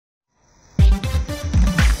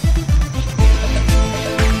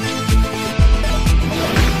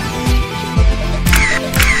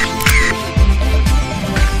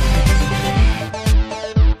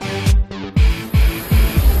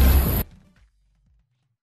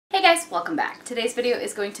Hey guys, welcome back. Today's video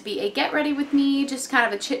is going to be a get ready with me, just kind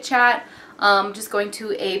of a chit chat. Just going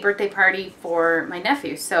to a birthday party for my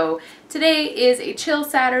nephew. So today is a chill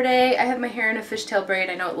Saturday. I have my hair in a fishtail braid.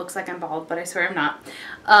 I know it looks like I'm bald, but I swear I'm not.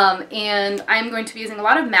 And I'm going to be using a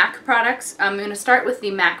lot of MAC products. I'm going to start with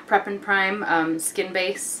the MAC Prep and Prime Skin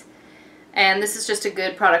Base. And this is just a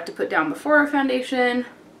good product to put down before a foundation.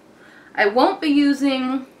 I won't be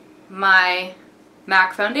using my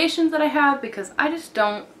MAC foundations that I have because I just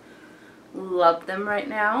don't love them right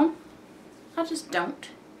now. I just don't.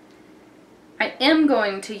 I am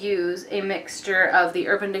going to use a mixture of the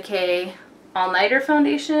Urban Decay All Nighter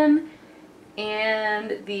foundation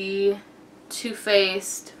and the Too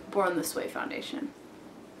Faced Born This Way foundation.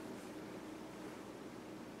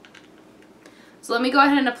 So let me go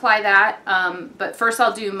ahead and apply that, but first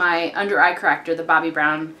I'll do my under eye corrector, the Bobbi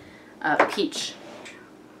Brown Peach.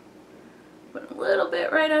 Put a little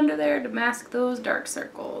bit right under there to mask those dark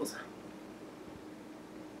circles.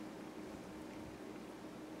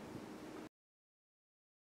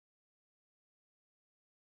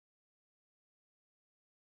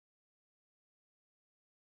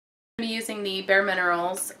 I'm using the Bare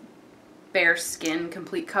Minerals Bare Skin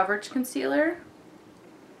Complete Coverage Concealer.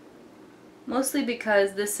 Mostly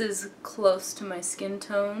because this is close to my skin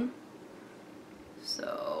tone.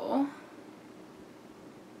 So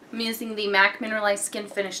I'm using the MAC Mineralize Skin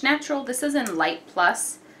Finish Natural. This is in Light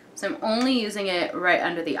Plus, so I'm only using it right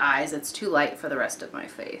under the eyes. It's too light for the rest of my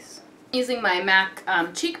face. Using my MAC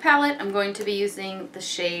cheek palette, I'm going to be using the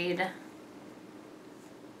shade.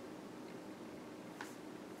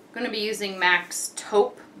 I'm going to be using MAC's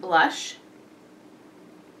Taupe Blush.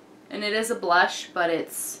 And it is a blush, but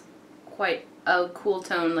it's quite a cool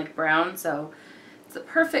tone like brown, so it's a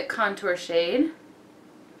perfect contour shade.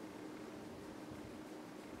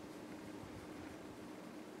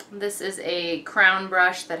 This is a crown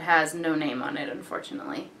brush that has no name on it,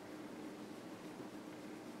 unfortunately.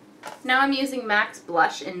 Now I'm using MAC's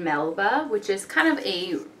blush in Melba, which is kind of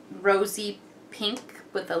a rosy pink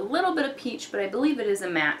with a little bit of peach, but I believe it is a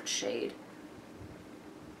matte shade.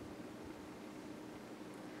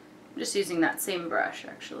 I'm just using that same brush,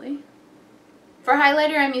 actually. For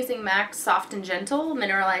highlighter, I'm using MAC's Soft and Gentle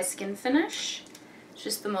Mineralized Skin Finish. It's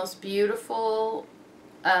just the most beautiful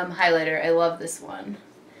highlighter. I love this one.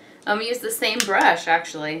 I'm going to use the same brush,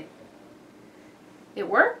 actually. It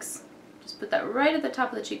works. Just put that right at the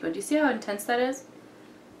top of the cheekbone. Do you see how intense that is?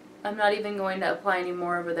 I'm not even going to apply any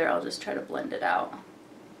more over there. I'll just try to blend it out.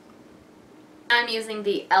 I'm using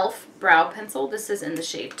the e.l.f. Brow Pencil. This is in the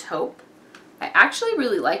shade Taupe. I actually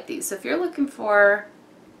really like these. So if you're looking for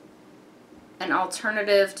an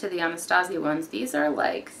alternative to the Anastasia ones, these are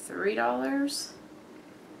like $3.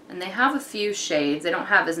 And they have a few shades. They don't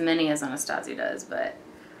have as many as Anastasia does, but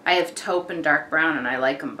I have taupe and dark brown and I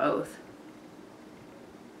like them both.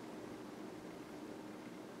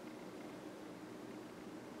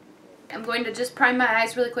 I'm going to just prime my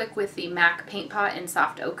eyes really quick with the MAC Paint Pot in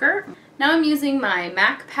Soft Ochre. Now I'm using my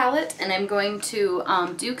MAC palette and I'm going to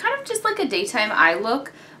do kind of just like a daytime eye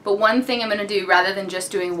look. But one thing I'm going to do, rather than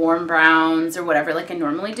just doing warm browns or whatever like I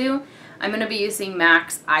normally do, I'm going to be using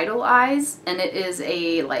MAC's Idol Eyes, and it is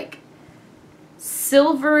a like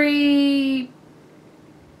silvery,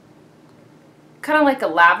 kind of like a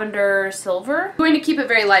lavender silver. I'm going to keep it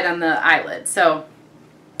very light on the eyelid, so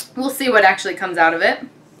we'll see what actually comes out of it.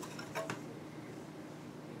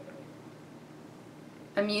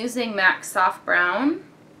 I'm using MAC Soft Brown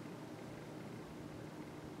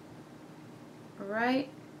right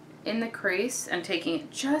in the crease and taking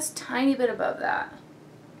it just a tiny bit above that.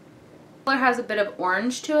 The color has a bit of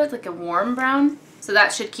orange to it, like a warm brown, so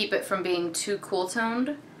that should keep it from being too cool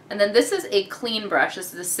toned. And then this is a clean brush. This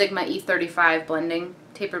is the Sigma E35 blending,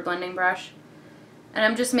 tapered blending brush. And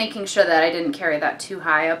I'm just making sure that I didn't carry that too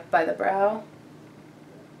high up by the brow.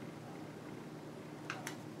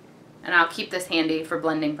 And I'll keep this handy for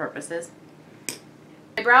blending purposes.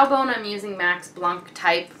 My brow bone, I'm using MAC's Blanc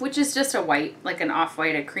Type, which is just a white, like an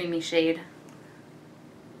off-white, a creamy shade.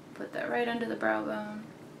 Put that right under the brow bone.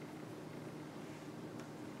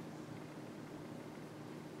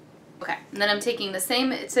 Okay, and then I'm taking the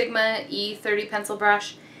same Sigma E30 pencil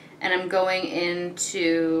brush and I'm going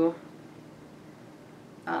into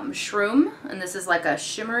Shroom, and this is like a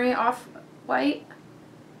shimmery off-white.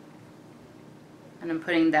 And I'm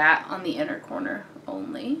putting that on the inner corner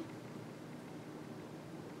only.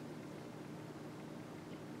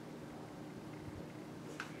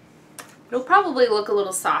 It'll probably look a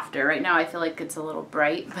little softer. Right now I feel like it's a little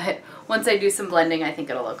bright, but once I do some blending I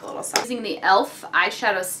think it'll look a little softer. Using the e.l.f.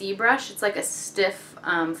 Eyeshadow C brush. It's like a stiff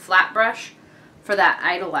flat brush for that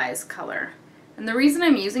Idolize color. And the reason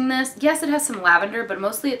I'm using this, yes, it has some lavender, but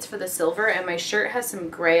mostly it's for the silver, and my shirt has some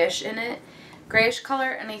grayish in it, grayish color,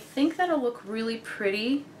 and I think that'll look really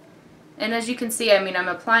pretty. And as you can see, I mean, I'm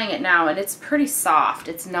applying it now, and it's pretty soft.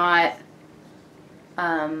 It's not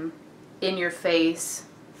in your face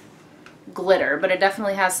glitter, but it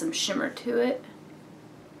definitely has some shimmer to it.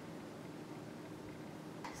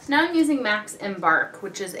 So now I'm using MAC's Embark,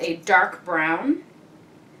 which is a dark brown.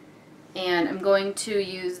 And I'm going to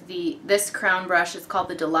use this crown brush. It's called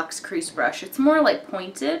the Deluxe Crease Brush. It's more like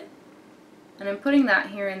pointed. And I'm putting that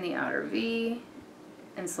here in the outer V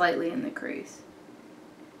and slightly in the crease.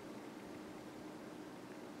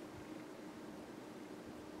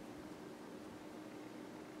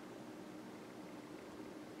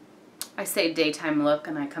 I say daytime look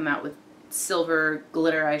and I come out with silver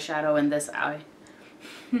glitter eyeshadow in this eye.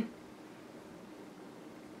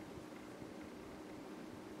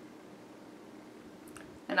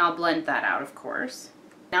 And I'll blend that out, of course.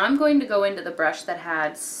 Now I'm going to go into the brush that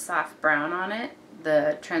had soft brown on it,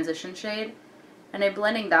 the transition shade, and I'm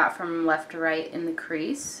blending that from left to right in the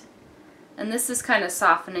crease. And this is kind of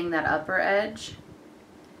softening that upper edge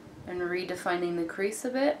and redefining the crease a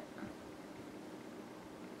bit.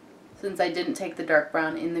 Since I didn't take the dark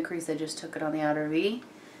brown in the crease, I just took it on the outer V.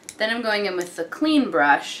 Then I'm going in with the clean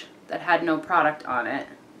brush that had no product on it,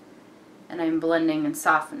 and I'm blending and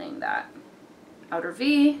softening that outer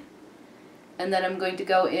V. And then I'm going to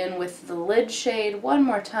go in with the lid shade one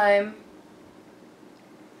more time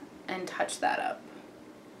and touch that up.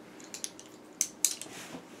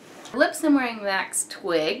 Lips, I'm wearing MAC's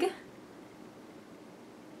Twig.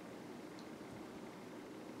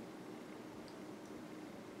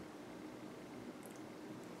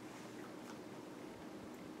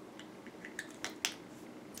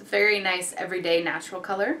 It's a very nice everyday natural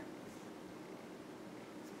color.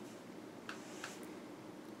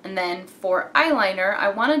 And then for eyeliner, I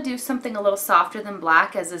want to do something a little softer than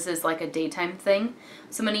black, as this is like a daytime thing.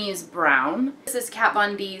 So I'm going to use brown. This is Kat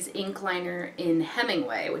Von D's ink liner in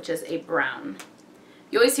Hemmingway, which is a brown.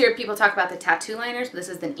 You always hear people talk about the tattoo liners, but this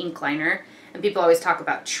is the ink liner. And people always talk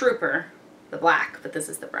about Trooper, the black, but this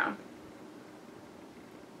is the brown.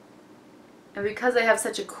 And because I have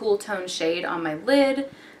such a cool tone shade on my lid,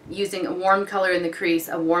 using a warm color in the crease,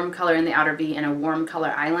 a warm color in the outer V, and a warm color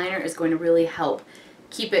eyeliner is going to really help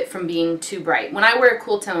keep it from being too bright. When I wear a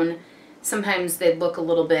cool tone, sometimes they look a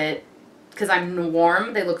little bit, because I'm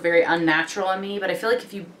warm, they look very unnatural on me, but I feel like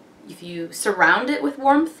if you surround it with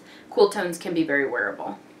warmth, cool tones can be very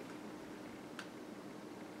wearable.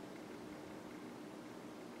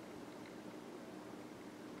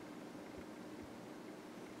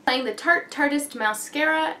 Applying the Tarte Tarteist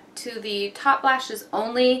mascara to the top lashes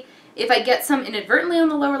only. If I get some inadvertently on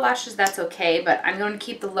the lower lashes, that's okay, but I'm going to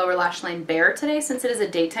keep the lower lash line bare today since it is a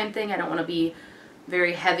daytime thing. I don't want to be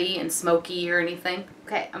very heavy and smoky or anything.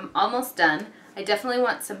 Okay, I'm almost done. I definitely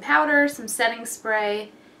want some powder, some setting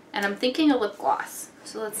spray, and I'm thinking a lip gloss.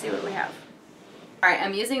 So let's see what we have. Alright,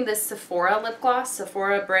 I'm using this Sephora lip gloss,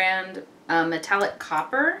 Sephora brand Metallic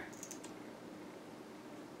Copper.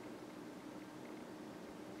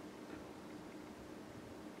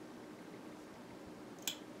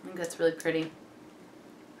 I think that's really pretty.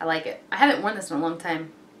 I like it. I haven't worn this in a long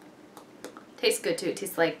time. Tastes good too. It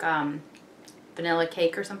tastes like vanilla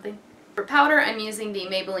cake or something. For powder, I'm using the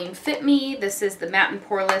Maybelline Fit Me. This is the Matte and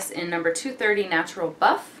Poreless in number 230 Natural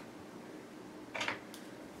Buff.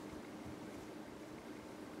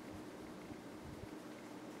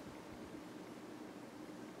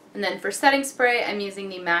 And then for setting spray, I'm using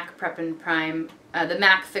the MAC Prep and Prime, the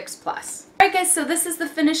MAC Fix Plus. Alright guys, so this is the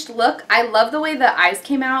finished look. I love the way the eyes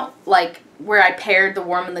came out, like where I paired the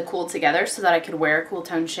warm and the cool together so that I could wear a cool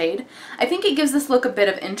tone shade. I think it gives this look a bit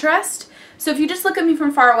of interest. So if you just look at me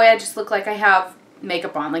from far away, I just look like I have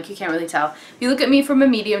makeup on, like you can't really tell. If you look at me from a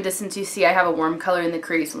medium distance, you see I have a warm color in the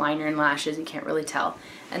crease, liner, and lashes. You can't really tell.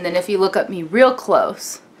 And then if you look at me real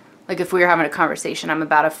close, like if we were having a conversation, I'm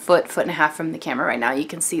about a foot and a half from the camera right now. You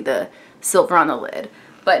can see the silver on the lid.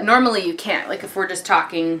 But normally you can't. Like if we're just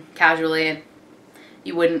talking casually,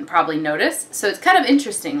 you wouldn't probably notice. So it's kind of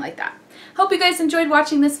interesting like that. Hope you guys enjoyed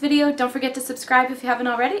watching this video. Don't forget to subscribe if you haven't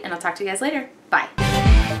already, and I'll talk to you guys later. Bye.